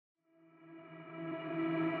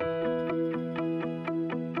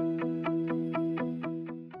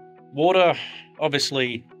Water,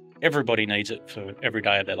 obviously, everybody needs it for every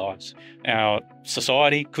day of their lives. Our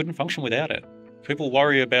society couldn't function without it. People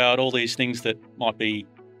worry about all these things that might be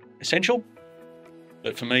essential,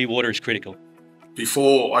 but for me, water is critical.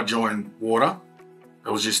 Before I joined water, it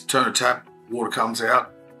was just turn a tap, water comes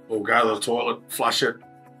out, or go to the toilet, flush it.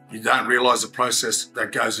 You don't realise the process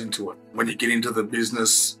that goes into it. When you get into the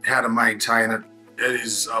business, how to maintain it, it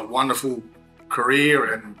is a wonderful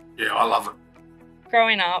career and yeah, I love it.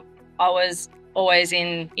 Growing up, I was always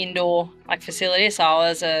in indoor facilities. So I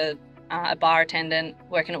was a bar attendant,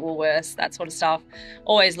 working at Woolworths, that sort of stuff.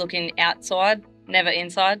 Always looking outside, never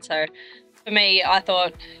inside. So for me, I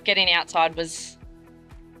thought getting outside was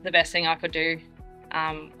the best thing I could do.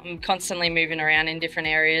 I'm constantly moving around in different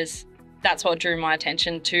areas. That's what drew my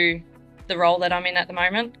attention to the role that I'm in at the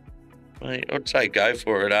moment. I'd say go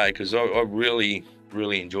for it, because I really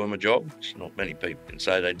enjoy my job. Not many people can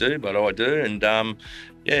say they do, but I do. And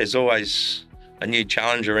yeah, there's always a new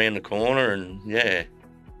challenge around the corner, and yeah.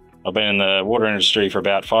 I've been in the water industry for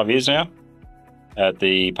about 5 years now at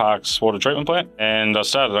the Parks Water Treatment Plant, and I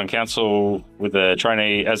started on council with as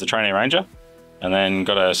a trainee ranger, and then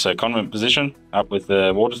got a secondment position up with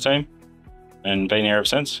the water team, and been here ever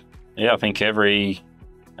since. Yeah, I think every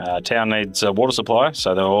town needs a water supply,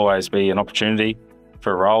 so there'll always be an opportunity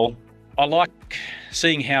for a role. I like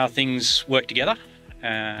seeing how things work together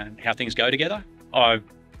and how things go together. I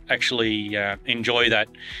actually enjoy that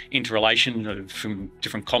interrelation from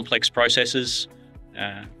different complex processes,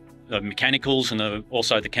 the mechanicals and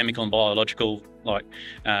also the chemical and biological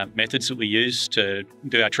methods that we use to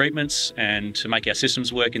do our treatments and to make our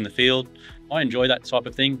systems work in the field. I enjoy that type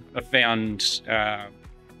of thing. I've found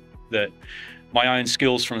that my own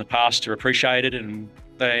skills from the past are appreciated, and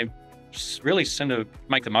they really seem to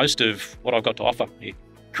make the most of what I've got to offer here.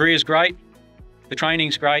 Career's great, the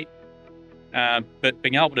training's great, but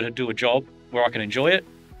being able to do a job where I can enjoy it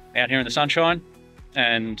out here in the sunshine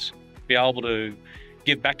and be able to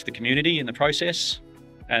give back to the community in the process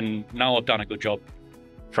and know I've done a good job.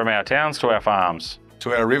 From our towns to our farms.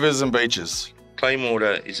 To our rivers and beaches. Clean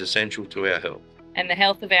water is essential to our health. And the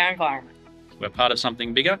health of our environment. We're part of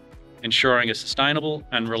something bigger, ensuring a sustainable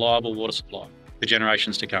and reliable water supply for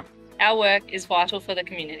generations to come. Our work is vital for the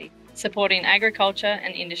community, supporting agriculture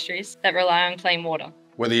and industries that rely on clean water.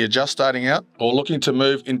 Whether you're just starting out or looking to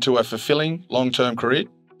move into a fulfilling long-term career,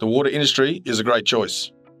 the water industry is a great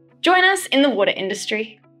choice. Join us in the water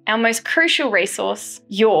industry, our most crucial resource,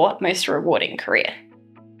 your most rewarding career.